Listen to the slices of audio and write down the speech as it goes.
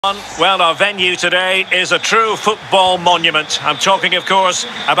Well, our venue today is a true football monument. I'm talking, of course,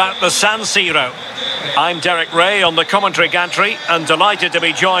 about the San Siro. I'm Derek Ray on the commentary gantry and delighted to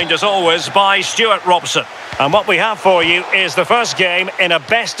be joined, as always, by Stuart Robson. And what we have for you is the first game in a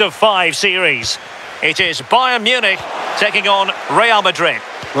best-of-5 series. It is Bayern Munich taking on Real Madrid.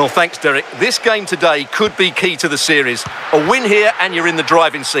 Well, thanks, Derek. This game today could be key to the series. A win here and you're in the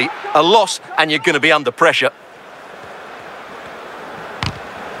driving seat. A loss and you're going to be under pressure.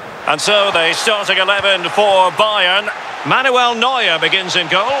 And so the starting 11 for Bayern. Manuel Neuer begins in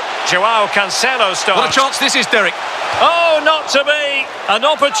goal. Joao Cancelo starts. What a chance this is, Derek. Oh, not to be. An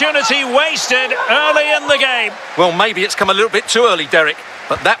opportunity wasted early in the game. Well, maybe it's come a little bit too early, Derek,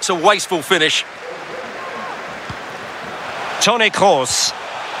 but that's a wasteful finish. Toni Kroos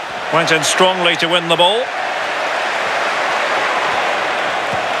went in strongly to win the ball.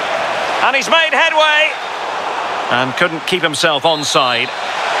 And he's made headway. And couldn't keep himself onside.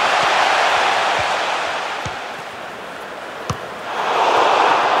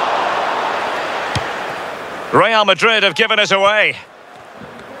 Real Madrid have given us away.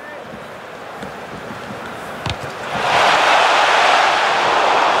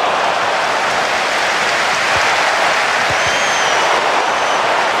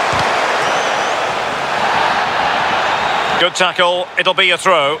 Good tackle, it'll be a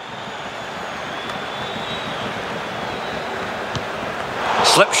throw.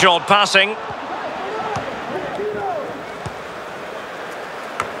 Slipshod passing.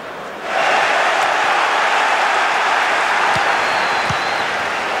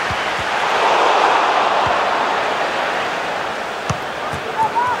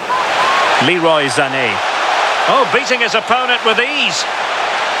 Leroy Sané. Oh, beating his opponent with ease.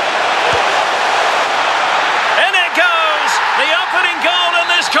 In it goes! The opening goal in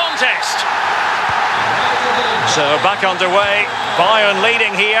this contest. So back underway. Bayern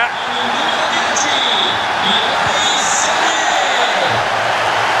leading here.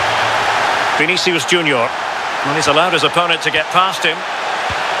 Vinicius Junior. Well, he's allowed his opponent to get past him.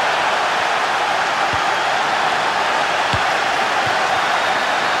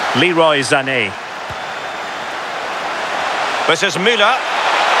 Leroy Sané. This is Müller.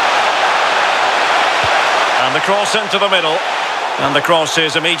 And the cross into the middle. And the cross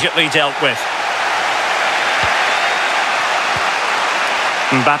is immediately dealt with.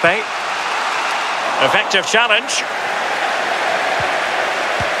 Mbappe. Effective challenge.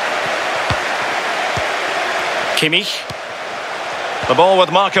 Kimmich. The ball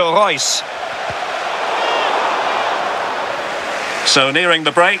with Marco Reus. So nearing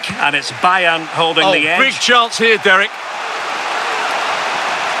the break, and it's Bayern holding the edge. Big chance here, Derek.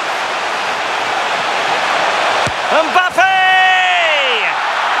 Mbappe!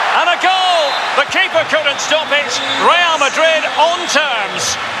 And a goal! The keeper couldn't stop it. Real Madrid on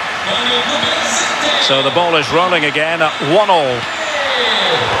terms. So the ball is rolling again at 1-1.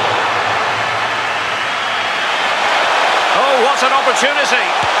 Oh, what an opportunity.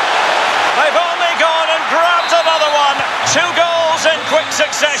 They've only gone and grabbed another one. 2 goals in quick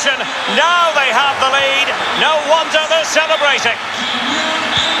succession. Now they have the lead. No wonder they're celebrating.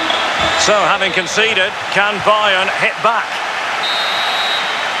 So, having conceded, can Bayern hit back?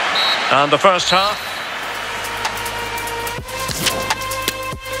 And the first half.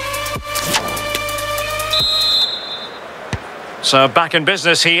 So back in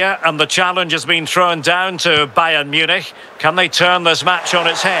business here, and the challenge has been thrown down to Bayern Munich. Can they turn this match on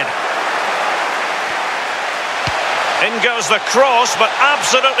its head? In goes the cross, but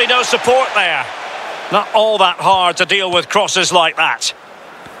absolutely no support there. Not all that hard to deal with crosses like that.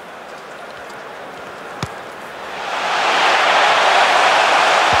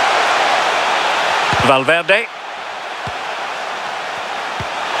 Valverde.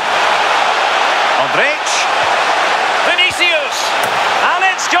 Modric. Vinicius. And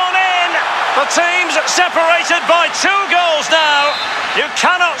it's gone in. The team's separated by 2 goals now. You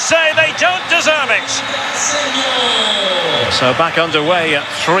cannot say they don't deserve it. So back underway at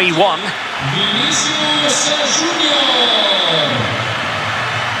 3-1.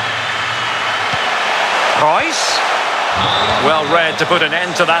 Reus. Well read to put an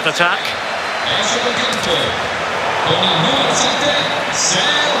end to that attack.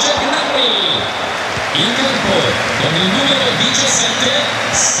 In campo con il numero 17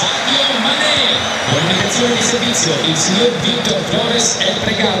 Sadio Mané. Comunicazione di servizio, il signor Victor Flores è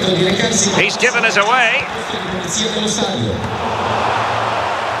pregato di recarsi. He's given us away. Dello stadio.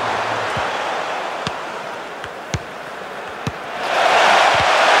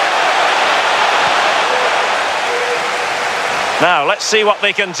 Now let's see what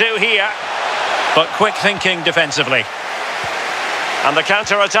they can do here. But quick thinking defensively. And the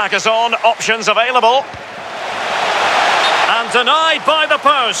counter-attack is on, options available. And denied by the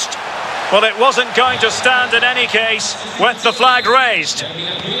post. Well, it wasn't going to stand in any case with the flag raised.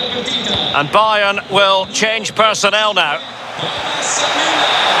 And Bayern will change personnel now.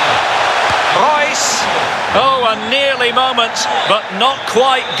 Royce. Oh, a nearly moment, but not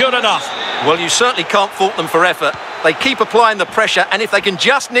quite good enough. Well, you certainly can't fault them for effort. They keep applying the pressure, and if they can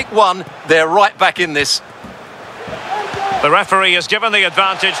just nick one, they're right back in this. The referee has given the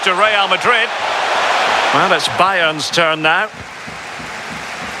advantage to Real Madrid. Well, it's Bayern's turn now.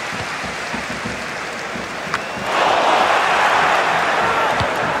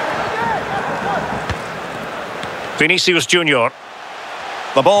 Vinicius Junior.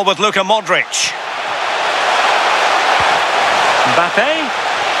 The ball with Luka Modric. Mbappe.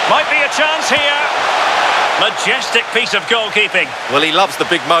 Might be a chance here. Majestic piece of goalkeeping. Well, he loves the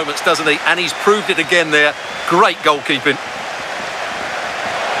big moments, doesn't he? And he's proved it again there. Great goalkeeping.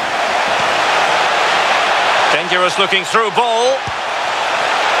 Dangerous looking through ball.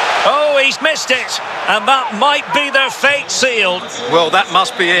 Oh, he's missed it. And that might be their fate sealed. Well, that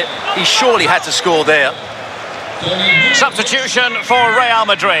must be it. He surely had to score there. Substitution for Real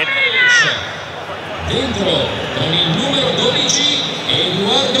Madrid. Dentro con il numero 12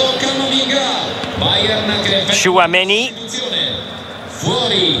 Eduardo Camavinga. Bayern che Chouameni.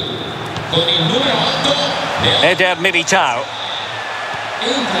 Fuori con il numero 8 Eder Militao.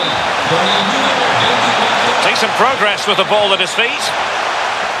 Entra con il numero 24. Decent progress with the ball at his feet.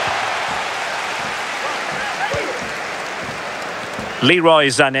 Leroy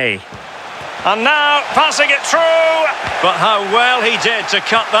Sané. And now passing it through. But how well he did to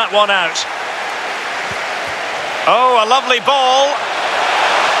cut that one out. Oh, a lovely ball.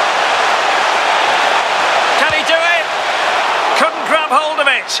 Can he do it? Couldn't grab hold of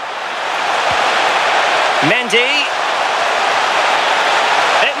it. Mendy.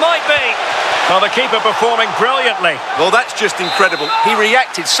 It might be. Well, the keeper performing brilliantly. Well, that's just incredible. He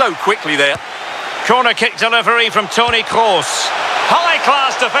reacted so quickly there. Corner kick delivery from Toni Kroos.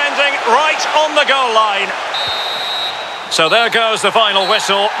 High-class defending right on the goal line. So there goes the final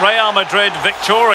whistle. Real Madrid victorious.